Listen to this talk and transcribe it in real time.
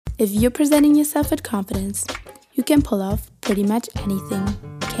If you're presenting yourself with confidence, you can pull off pretty much anything.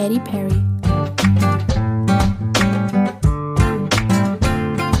 Katy Perry.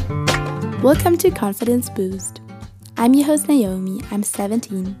 Welcome to Confidence Boost. I'm your host Naomi, I'm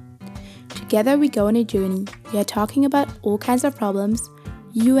 17. Together we go on a journey. We are talking about all kinds of problems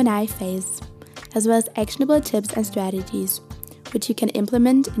you and I face, as well as actionable tips and strategies which you can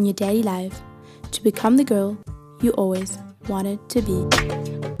implement in your daily life to become the girl you always wanted to be.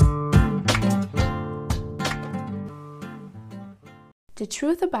 The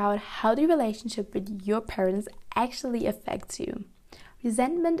truth about how the relationship with your parents actually affects you.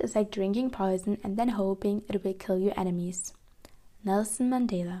 Resentment is like drinking poison and then hoping it will kill your enemies. Nelson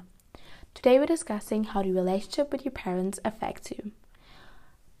Mandela. Today we're discussing how the relationship with your parents affects you.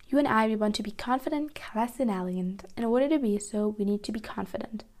 You and I, we want to be confident, classy, and elegant. In order to be so, we need to be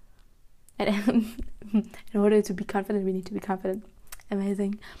confident. And in order to be confident, we need to be confident.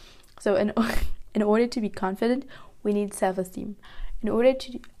 Amazing. So in order to be confident, we need self-esteem. In order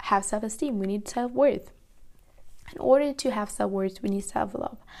to have self-esteem, we need self-worth. In order to have self-worth, we need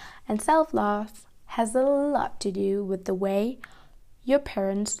self-love. And self-love has a lot to do with the way your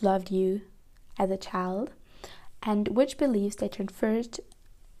parents loved you as a child and which beliefs they transferred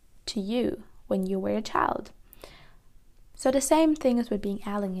to you when you were a child. So the same thing is with being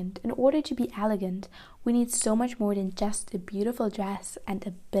elegant. In order to be elegant, we need so much more than just a beautiful dress and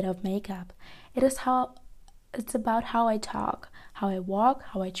a bit of makeup. It's about how I talk, how I walk,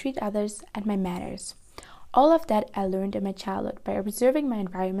 how I treat others, and my manners. All of that I learned in my childhood by observing my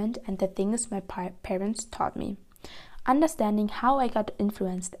environment and the things my parents taught me. Understanding how I got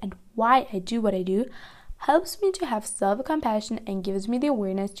influenced and why I do what I do helps me to have self-compassion and gives me the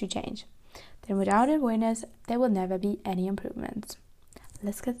awareness to change. Then without awareness, there will never be any improvements.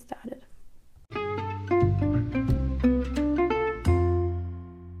 Let's get started.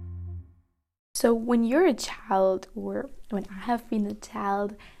 So when you're a child, or when I have been a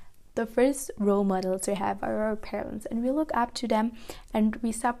child, the first role models we have are our parents, and we look up to them and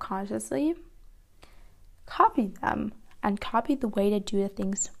we subconsciously copy them and copy the way they do the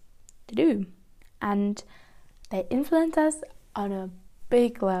things they do. And they influence us on a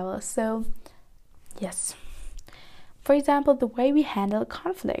big level. So, yes. For example, the way we handle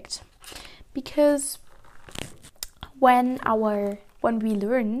conflict. Because when we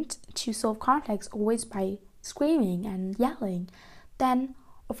learned to solve conflicts always by screaming and yelling, then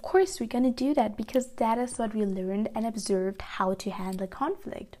of course we're going to do that because that is what we learned and observed how to handle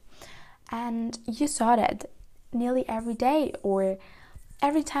conflict. And you saw that nearly every day or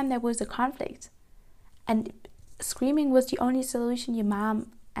every time there was a conflict. And screaming was the only solution your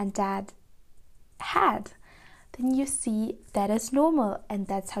mom and dad had. Then you see that is normal and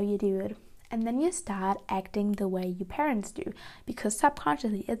that's how you do it. And then you start acting the way your parents do, because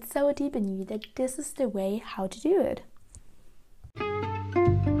subconsciously it's so deep in you that this is the way how to do it.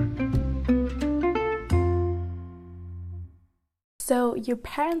 So your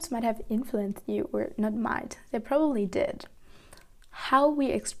parents might have influenced you, or not might, they probably did, how we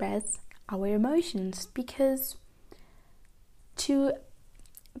express our emotions, because to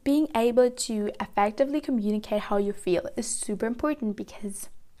being able to effectively communicate how you feel is super important, because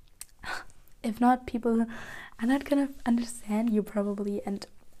if not, people are not gonna understand you probably, and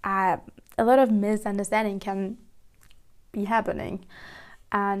a lot of misunderstanding can be happening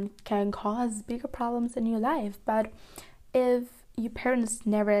and can cause bigger problems in your life. But if your parents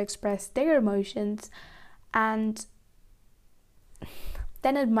never express their emotions, and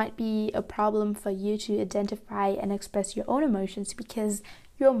then it might be a problem for you to identify and express your own emotions because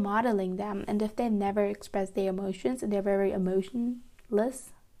you're modeling them. And if they never express their emotions and they're very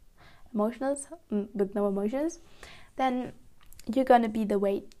emotionless with no emotions, then you're gonna be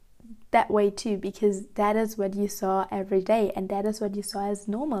that way too, because that is what you saw every day and that is what you saw as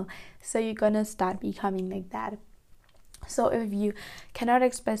normal. So you're gonna start becoming like that. So if you cannot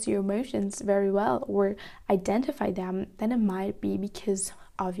express your emotions very well or identify them, then it might be because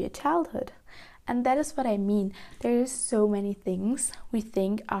of your childhood. And that is what I mean. There is so many things we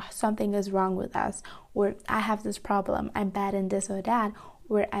think, something is wrong with us, or I have this problem, I'm bad in this or that,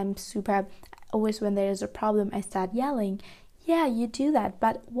 or I'm super, always when there is a problem, I start yelling. Yeah, you do that,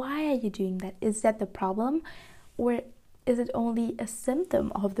 but why are you doing that? Is that the problem? Or is it only a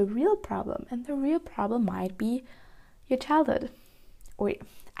symptom of the real problem? And the real problem might be your childhood. Or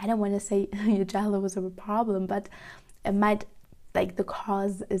I don't want to say your childhood was a problem, but it might, like, the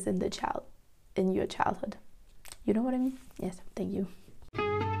cause is in your childhood. You know what I mean? Yes, thank you.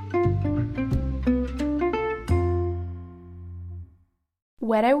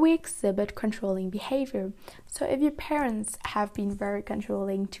 whether we exhibit controlling behavior. So if your parents have been very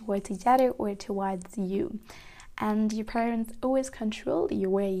controlling towards each other or towards you, and your parents always controlled you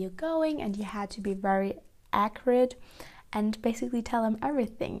where you're going, and you had to be very accurate and basically tell them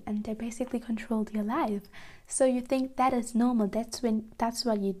everything, and they basically controlled your life. So you think that is normal. That's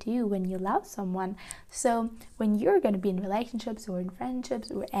what you do when you love someone. So when you're going to be in relationships or in friendships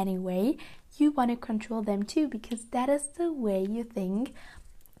or any way, you want to control them too, because that is the way you think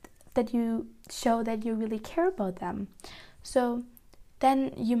that you show that you really care about them. So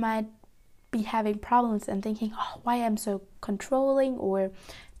then you might be having problems and thinking, oh, why I'm so controlling, or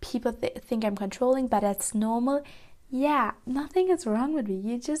people think I'm controlling, but that's normal. Yeah, nothing is wrong with you.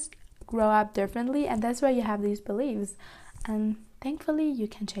 You just grow up differently, and that's why you have these beliefs. And thankfully, you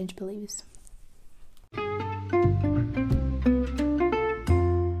can change beliefs.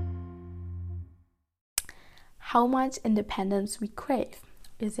 How much independence we crave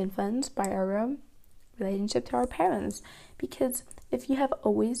is influenced by our relationship to our parents. Because if you have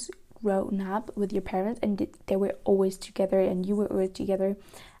always grown up with your parents and they were always together and you were always together,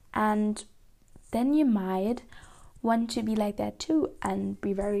 and then you might want to be like that too and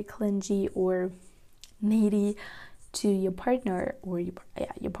be very clingy or needy to your partner, or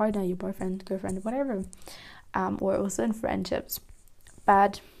your partner, your boyfriend, girlfriend, whatever, or also in friendships.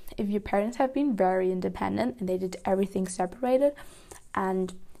 But if your parents have been very independent and they did everything separated,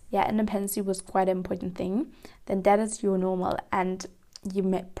 and independence was quite an important thing, then that is your normal, and you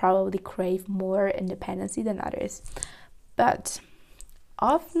may probably crave more independence than others. But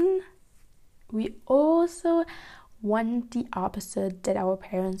often we also want the opposite that our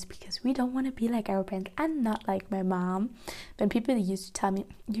parents, because we don't want to be like our parents. I'm not like my mom. When people used to tell me,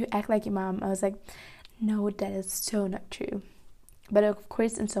 you act like your mom, I was like, no, that is so not true. But of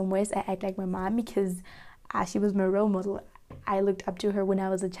course, in some ways, I act like my mom because she was my role model. I looked up to her when I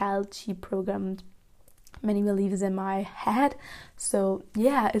was a child. She programmed many beliefs in my head. So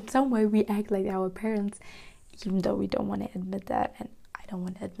yeah, in some way we act like our parents, even though we don't want to admit that, and I don't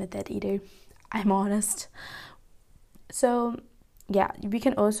want to admit that either. I'm honest. So yeah, we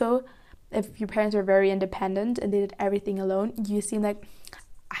can also, if your parents are very independent and they did everything alone, you seem like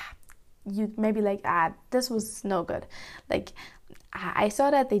you maybe like, this was no good. Like, I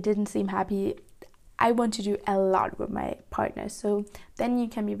saw that they didn't seem happy. I want to do a lot with my partner. So then you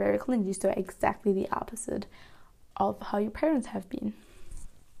can be very clingy. So exactly the opposite of how your parents have been.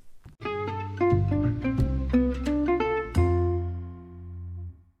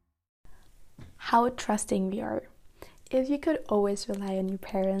 How trusting we are. If you could always rely on your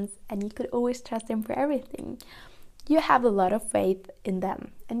parents and you could always trust them for everything, you have a lot of faith in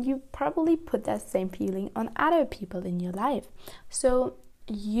them, and you probably put that same feeling on other people in your life. So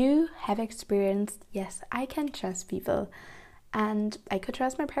you have experienced, yes, I can trust people, and I could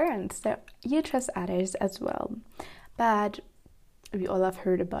trust my parents, so you trust others as well. But we all have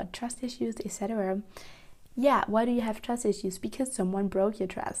heard about trust issues, etc. Yeah, why do you have trust issues? Because someone broke your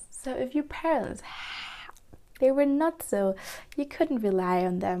trust. So if your parents, they were not so, you couldn't rely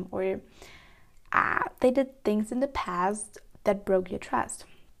on them, or they did things in the past that broke your trust.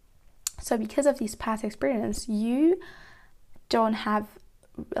 So because of these past experiences, you don't have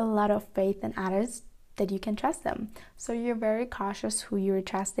a lot of faith in others that you can trust them. So you're very cautious who you're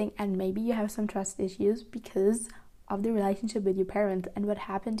trusting, and maybe you have some trust issues because of the relationship with your parents and what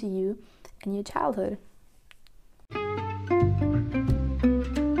happened to you in your childhood.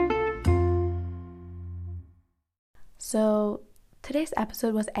 So today's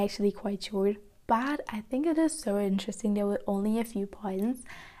episode was actually quite short, but I think it is so interesting. There were only a few points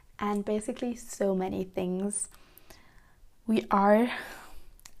and basically so many things. We're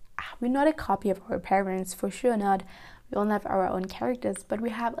not a copy of our parents, for sure not. We all have our own characters, but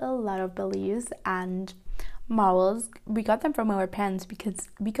we have a lot of beliefs and morals. We got them from our parents because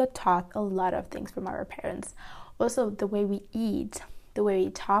we got taught a lot of things from our parents. Also, the way we eat, the way we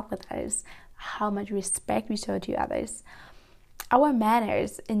talk with others, how much respect we show to others, our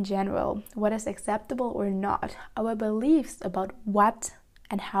manners in general, what is acceptable or not, our beliefs about what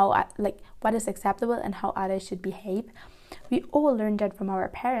and how, what is acceptable and how others should behave. We all learned that from our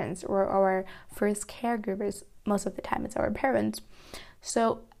parents or our first caregivers. Most of the time it's our parents.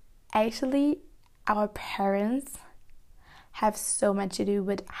 So actually our parents have so much to do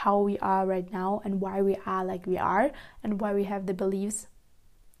with how we are right now and why we are like we are and why we have the beliefs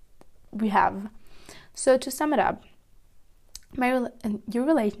we have. So to sum it up, your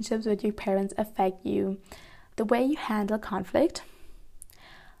relationships with your parents affect you, the way you handle conflict,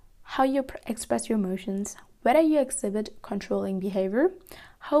 how you express your emotions, whether you exhibit controlling behavior,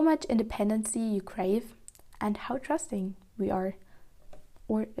 how much independence you crave, and how trusting we are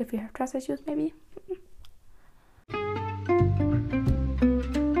or if you have trust issues, maybe.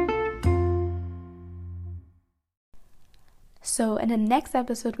 So in the next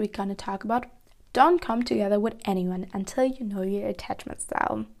episode, we're gonna talk about don't come together with anyone until you know your attachment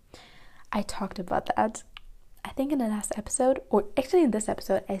style. I talked about that, I think in the last episode, or actually in this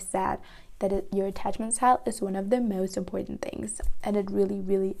episode, I said that your attachment style is one of the most important things, and it really,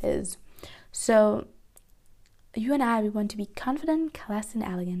 really is. So you and I, we want to be confident, classy, and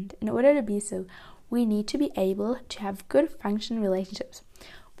elegant. In order to be so, we need to be able to have good functioning relationships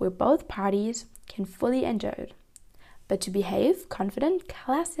where both parties can fully enjoy it. But to behave confident,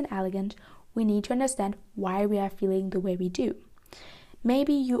 classy, and elegant, we need to understand why we are feeling the way we do.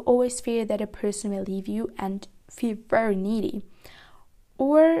 Maybe you always fear that a person will leave you and feel very needy.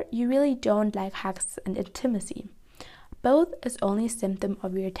 Or you really don't like hugs and intimacy. Both is only a symptom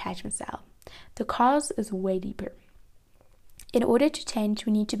of your attachment style. The cause is way deeper. In order to change,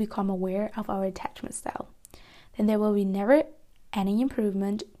 we need to become aware of our attachment style. Then there will be never any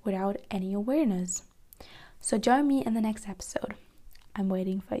improvement without any awareness. So join me in the next episode. I'm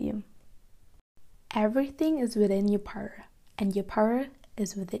waiting for you. Everything is within your power, and your power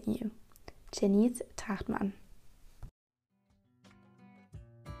is within you. Janice Trachtmann.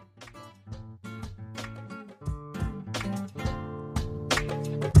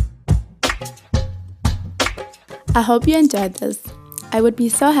 I hope you enjoyed this. I would be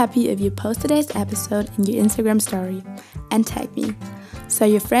so happy if you post today's episode in your Instagram story and tag me, so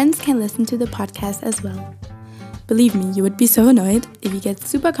your friends can listen to the podcast as well. Believe me, you would be so annoyed if you get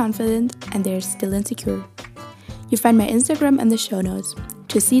super confident and they're still insecure. You find my Instagram in the show notes.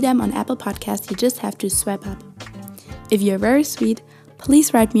 To see them on Apple Podcasts, you just have to swipe up. If you're very sweet,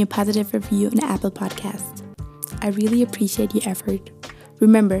 please write me a positive review on Apple Podcasts. I really appreciate your effort.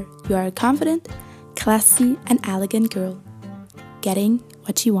 Remember, you are a confident, classy, and elegant girl, getting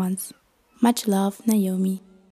what she wants. Much love, Naomi.